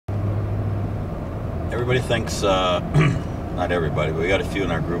Everybody thinks, not everybody, but we got a few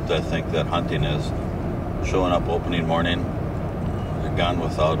in our group that think that hunting is showing up opening morning, a gun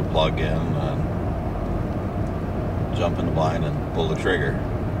without a plug in, and jump in the blind and pull the trigger.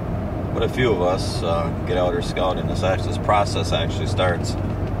 But a few of us get out or scouting. This process actually starts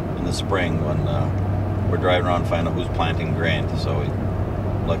in the spring when we're driving around finding out who's planting grain. So we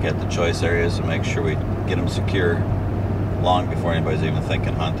look at the choice areas and make sure we get them secure long before anybody's even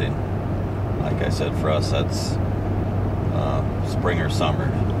thinking hunting. Like I said, for us, that's spring or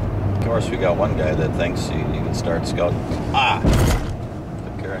summer. Of course, we got one guy that thinks you can start scouting.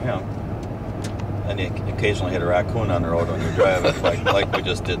 Took care of him. And you occasionally hit a raccoon on the road when you're driving, like we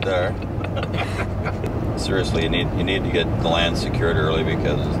just did there. Seriously, you need to get the land secured early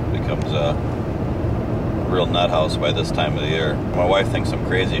because it becomes a real nut house by this time of the year. My wife thinks I'm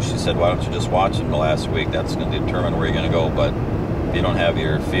crazy. She said, "Why don't you just watch them the last week? That's going to determine where you're going to go." But if you don't have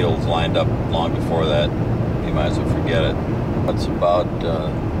your fields lined up long before that, you might as well forget it. It's about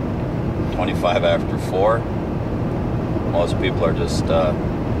 25 after 4. Most people are just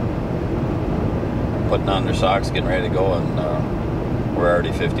putting on their socks, getting ready to go, and we're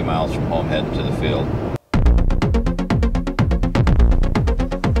already 50 miles from home heading to the field.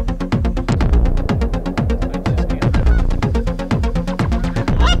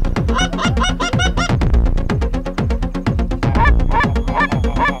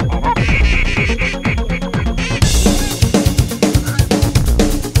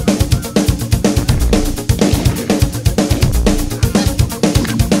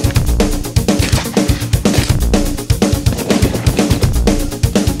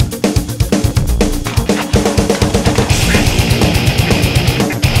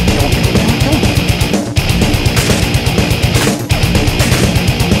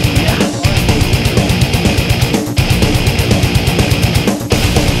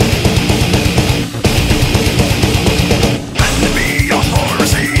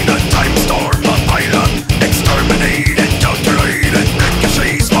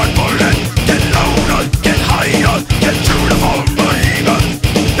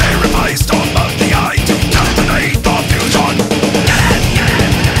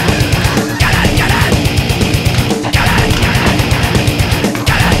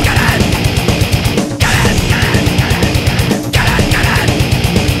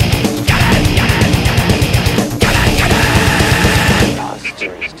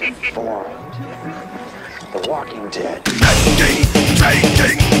 The Walking Dead. Making,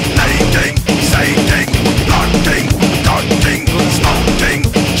 drinking, making, saving, blocking, dodging, smoking,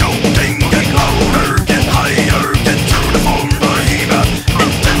 joking, get louder, get higher, get through the phone behemoth.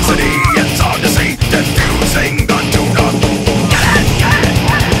 Intensity, it's hard to see, diffusing the tune-up.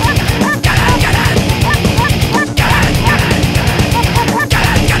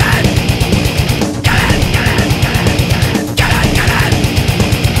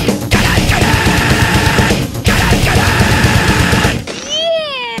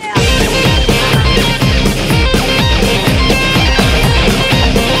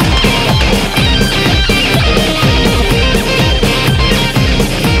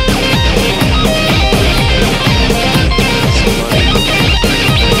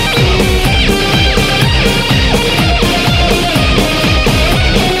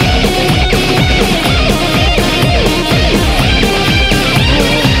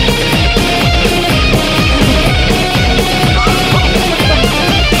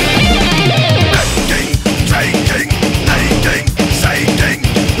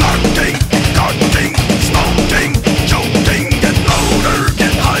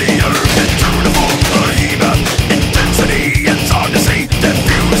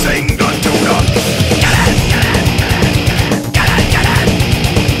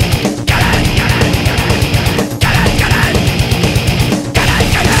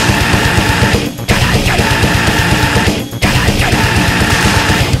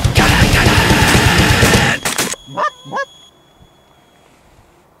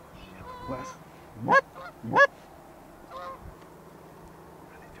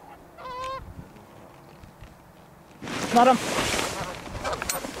 Not him.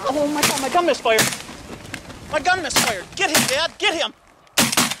 Oh my God, my gun misfired. My gun misfired. Get him, Dad, get him.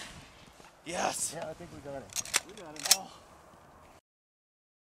 Yes. Yeah, I think we got it. We got him. Oh.